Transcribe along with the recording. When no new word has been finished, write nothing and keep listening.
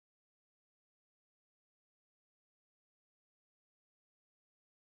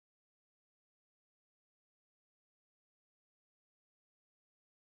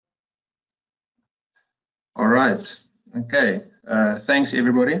All right. Okay. Thanks,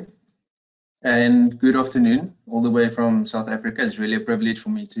 everybody. And good afternoon, all the way from South Africa. It's really a privilege for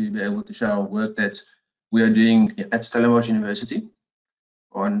me to be able to share our work that we are doing at Stellenbosch University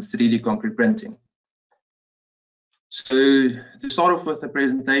on 3D concrete printing. So to start off with the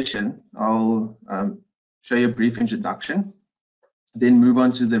presentation, I'll show you a brief introduction, then move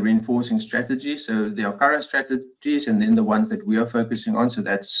on to the reinforcing strategy. So there are current strategies and then the ones that we are focusing on. So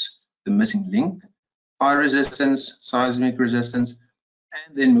that's the missing link, fire resistance, seismic resistance,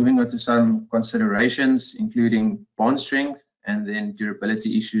 and then moving on to some considerations, including bond strength and then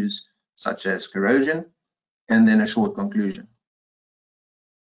durability issues such as corrosion, and then a short conclusion.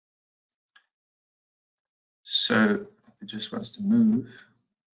 So it just wants to move.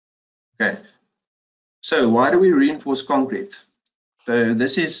 Okay. So why do we reinforce concrete? So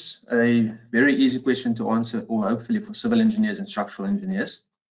this is a very easy question to answer, or hopefully for civil engineers and structural engineers,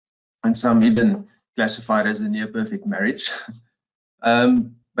 and some even classified as the near perfect marriage.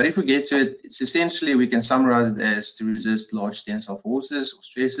 But if we get to it, it's essentially, we can summarize it as to resist large tensile forces or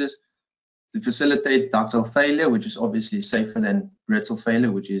stresses, to facilitate ductile failure, which is obviously safer than brittle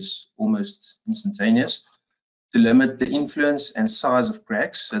failure, which is almost instantaneous, to limit the influence and size of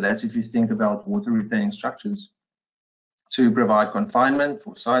cracks. So that's if you think about water retaining structures, to provide confinement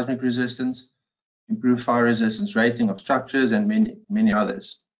for seismic resistance, improve fire resistance rating of structures, and many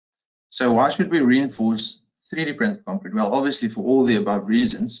others. So why should we reinforce 3D printed concrete? Well, obviously for all the above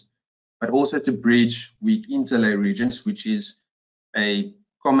reasons, but also to bridge weak interlay regions, which is a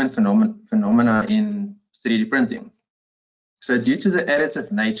common phenomena in 3D printing. So due to the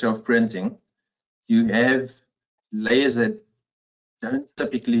additive nature of printing, you have layers that don't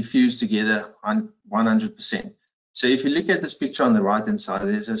typically fuse together on 100%. So if you look at this picture on the right hand side,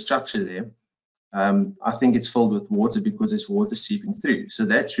 there's a structure there. I think it's filled with water because there's water seeping through. So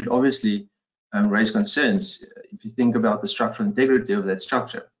that should obviously raise concerns if you think about the structural integrity of that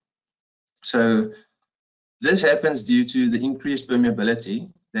structure. So this happens due to the increased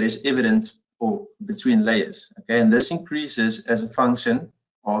permeability that is evident between layers. Okay, and this increases as a function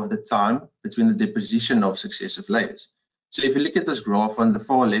of the time between the deposition of successive layers. So if you look at this graph on the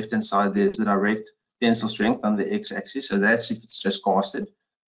far left hand side, there's the direct tensile strength on the x-axis. So that's if it's just casted.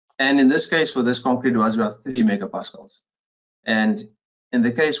 And in this case, for this concrete, it was about 3 megapascals. And in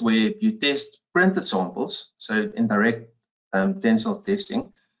the case where you test printed samples, so in direct tensile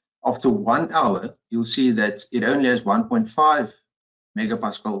testing, after 1 hour, you'll see that it only has 1.5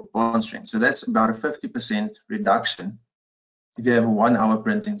 megapascal bond strength. So that's about a 50% reduction if you have a 1 hour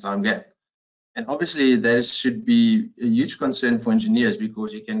printing time gap. And obviously, that should be a huge concern for engineers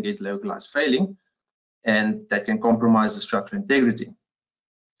because you can get localized failing and that can compromise the structural integrity.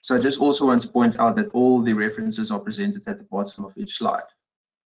 So I just also want to point out that all the references are presented at the bottom of each slide.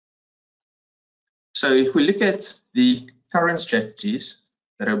 So if we look at the current strategies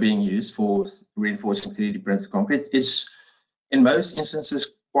that are being used for reinforcing 3D printed concrete, it's in most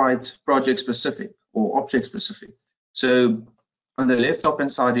instances quite project specific or object specific. So on the left top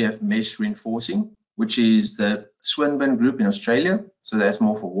hand side, you have mesh reinforcing, which is the Swinburne group in Australia. So that's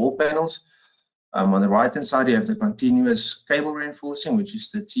more for wall panels. On the right hand side, you have the continuous cable reinforcing, which is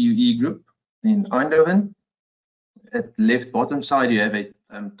the TUE group in Eindhoven. At the left bottom side, you have a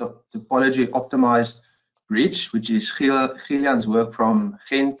topology optimized bridge, which is Gillian's work from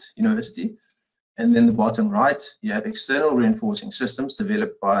Ghent University. And then the bottom right, you have external reinforcing systems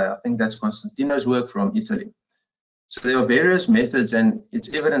developed by, I think that's Constantino's work from Italy. So there are various methods, and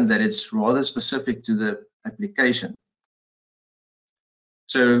it's evident that it's rather specific to the application.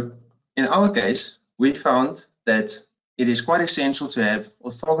 So in our case, we found that it is quite essential to have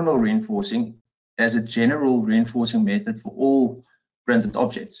orthogonal reinforcing as a general reinforcing method for all printed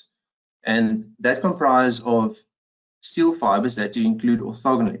objects. And that comprises of steel fibers that you include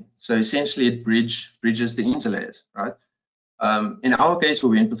orthogonally. So essentially it bridges the interlayers, right? In our case,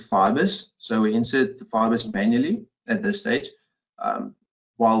 we went with fibers. So we insert the fibers manually at this stage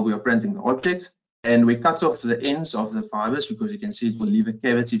while we are printing the object. And we cut off the ends of the fibers because you can see it will leave a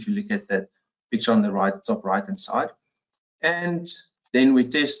cavity if you look at that picture on the top right hand side. And then we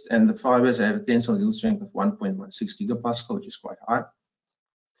test, and the fibers have a tensile yield strength of 1.16 gigapascal, which is quite high.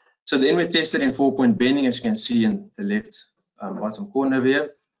 So then we tested in 4-point bending, as you can see in the left bottom corner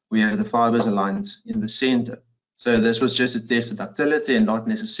here. We have the fibers aligned in the center. So this was just a test of ductility and not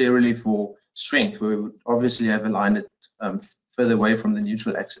necessarily for strength. We would obviously have aligned it further away from the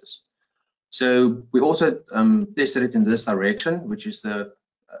neutral axis. So we also tested it in this direction, which is the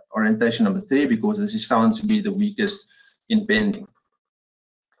orientation number 3, because this is found to be the weakest in bending.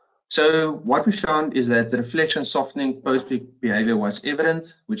 So what we found is that the reflection softening post-peak behavior was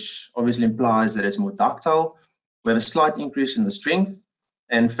evident, which obviously implies that it's more ductile. We have a slight increase in the strength,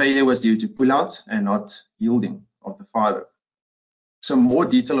 and failure was due to pullout and not yielding of the fiber. So more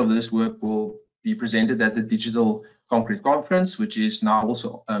detail of this work will be presented at the Digital Concrete Conference, which is now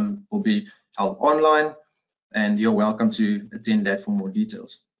also will be held online, and you're welcome to attend that for more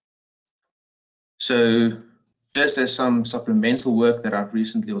details. So just as some supplemental work that I've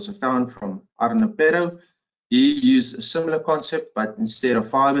recently also found from Arno Pero, he used a similar concept, but instead of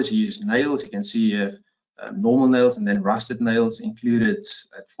fibers, he used nails. You can see you have normal nails and then rusted nails included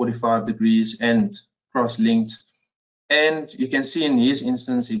at 45 degrees and cross-linked. And you can see in his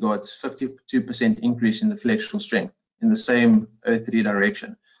instance, he got 52% increase in the flexural strength in the same O3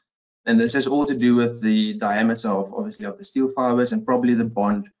 direction. And this has all to do with the diameter of obviously of the steel fibers and probably the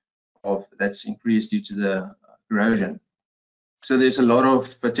bond of that's increased due to the corrosion. So there's a lot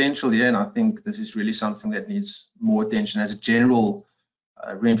of potential here, and I think this is really something that needs more attention as a general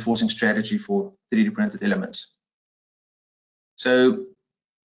reinforcing strategy for 3D printed elements. So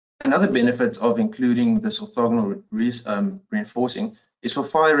another benefit of including this orthogonal reinforcing is for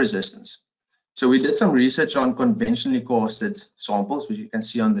fire resistance. So we did some research on conventionally casted samples, which you can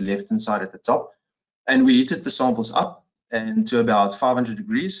see on the left-hand side at the top, and we heated the samples up and to about 500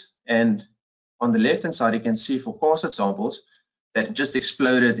 degrees. And on the left-hand side, you can see for casted samples that just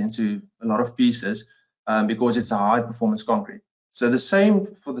exploded into a lot of pieces because it's a high-performance concrete. So the same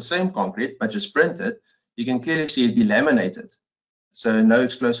for the same concrete, but just printed, you can clearly see it delaminated. So no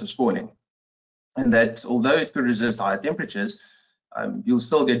explosive spalling. And that, although it could resist higher temperatures, you'll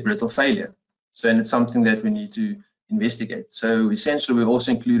still get brittle failure. So, and it's something that we need to investigate. So essentially, we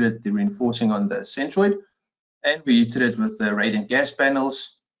also included the reinforcing on the centroid, and we heated it with the radiant gas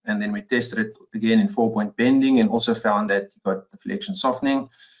panels, and then we tested it again in 4-point bending and also found that you got deflection softening,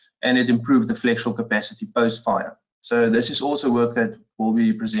 and it improved the flexural capacity post-fire. So this is also work that will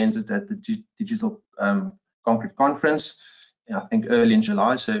be presented at the Digital Concrete Conference, I think early in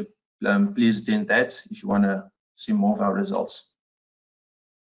July. So please attend that if you want to see more of our results.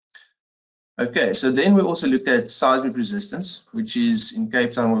 Okay, so then we also looked at seismic resistance, which is in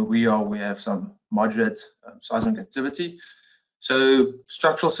Cape Town where we are, we have some moderate seismic activity. So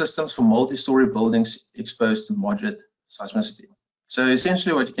structural systems for multi-story buildings exposed to moderate seismicity. So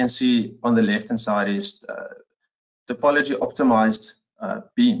essentially what you can see on the left-hand side is topology optimized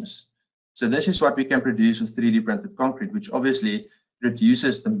beams. So this is what we can produce with 3D printed concrete, which obviously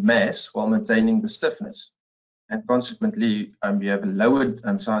reduces the mass while maintaining the stiffness. And consequently, you have a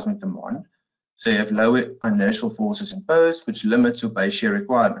lower seismic demand. So you have lower inertial forces imposed, which limits your base shear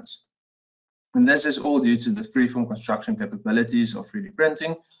requirements. And this is all due to the freeform construction capabilities of 3D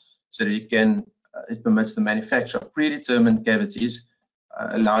printing. So that you can, it permits the manufacture of predetermined cavities,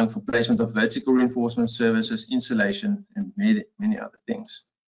 allowing for placement of vertical reinforcement services, insulation, and many other things.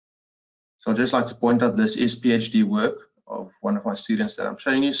 So I'd just like to point out this is PhD work of one of my students that I'm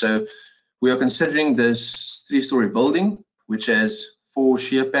showing you. So we are considering this 3-story building, which has 4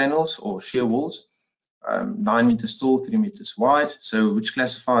 shear panels or shear walls, 9 meters tall, 3 meters wide, so which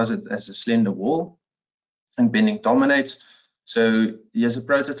classifies it as a slender wall, and bending dominates. So here's a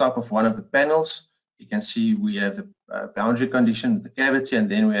prototype of one of the panels. You can see we have the boundary condition, the cavity, and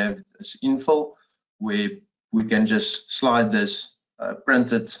then we have this infill where we can just slide this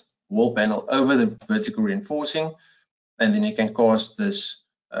printed wall panel over the vertical reinforcing, and then you can cast this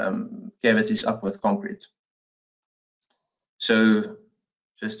cavities up with concrete. So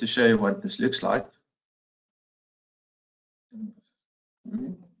just to show you what this looks like.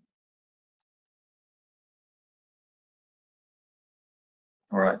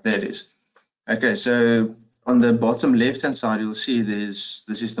 All right, there it is. Okay, so on the bottom left-hand side, you'll see this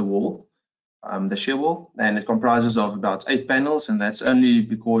is the wall, the shear wall, and it comprises of about 8 panels, and that's only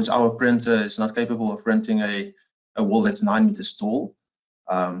because our printer is not capable of printing a wall that's 9 meters tall.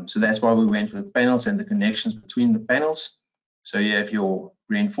 So that's why we went with panels and the connections between the panels. So you have your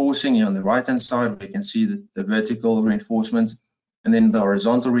reinforcing here on the right-hand side, where you can see the vertical reinforcement, and then the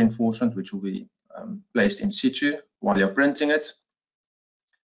horizontal reinforcement, which will be placed in situ while you're printing it.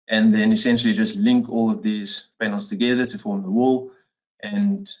 And then essentially just link all of these panels together to form the wall,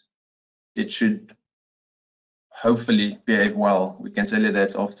 and it should hopefully behave well. We can tell you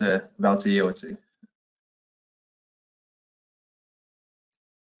that after about a year or 2.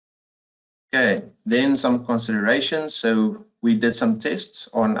 Okay, then some considerations. So we did some tests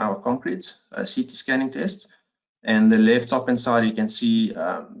on our concrete, CT scanning tests, and the left top hand side you can see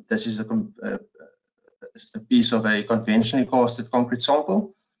this is a piece of a conventionally casted concrete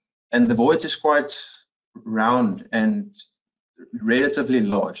sample, and the void is quite round and relatively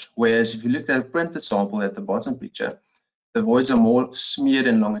large. Whereas if you look at a printed sample at the bottom picture, the voids are more smeared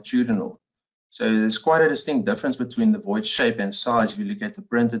and longitudinal. So there's quite a distinct difference between the void shape and size if you look at the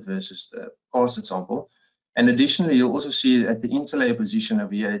printed versus the casted sample. And additionally, you'll also see at the interlayer position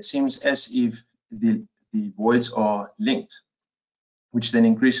over here, it seems as if the voids are linked, which then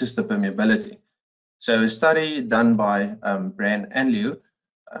increases the permeability. So a study done by Bran and Liu,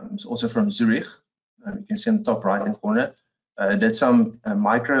 also from Zurich, you can see in the top right-hand corner, did some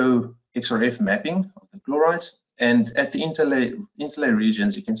micro XRF mapping of the chlorides. And at the interlay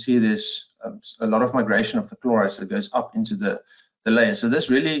regions, you can see there's a lot of migration of the chlorides that goes up into the layer. So this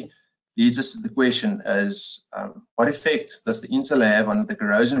really leads us to the question as what effect does the interlay have on the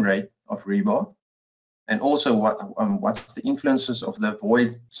corrosion rate of rebar? And also what's the influences of the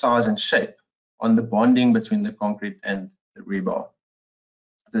void size and shape on the bonding between the concrete and the rebar?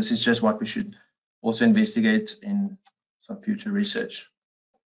 This is just what we should also investigate in some future research.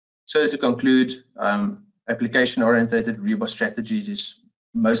 So to conclude, application-oriented rebar strategies is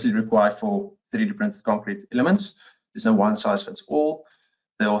mostly required for 3D printed concrete elements. There's no one size fits all.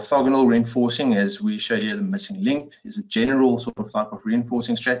 The orthogonal reinforcing, as we showed you, the missing link, is a general sort of type of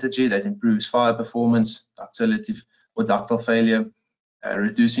reinforcing strategy that improves fire performance, ductility or ductile failure,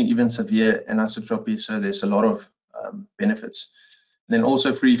 reducing even severe anisotropy. So there's a lot of benefits. And then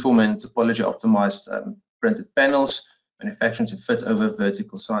also freeform and topology optimized printed panels, manufacturing to fit over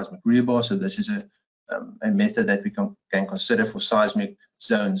vertical seismic rebar. So this is a method that we can consider for seismic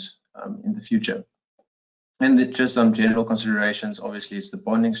zones in the future. And just some general considerations, obviously it's the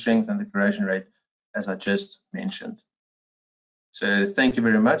bonding strength and the corrosion rate, as I just mentioned. So thank you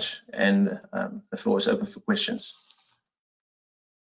very much, and the floor is open for questions.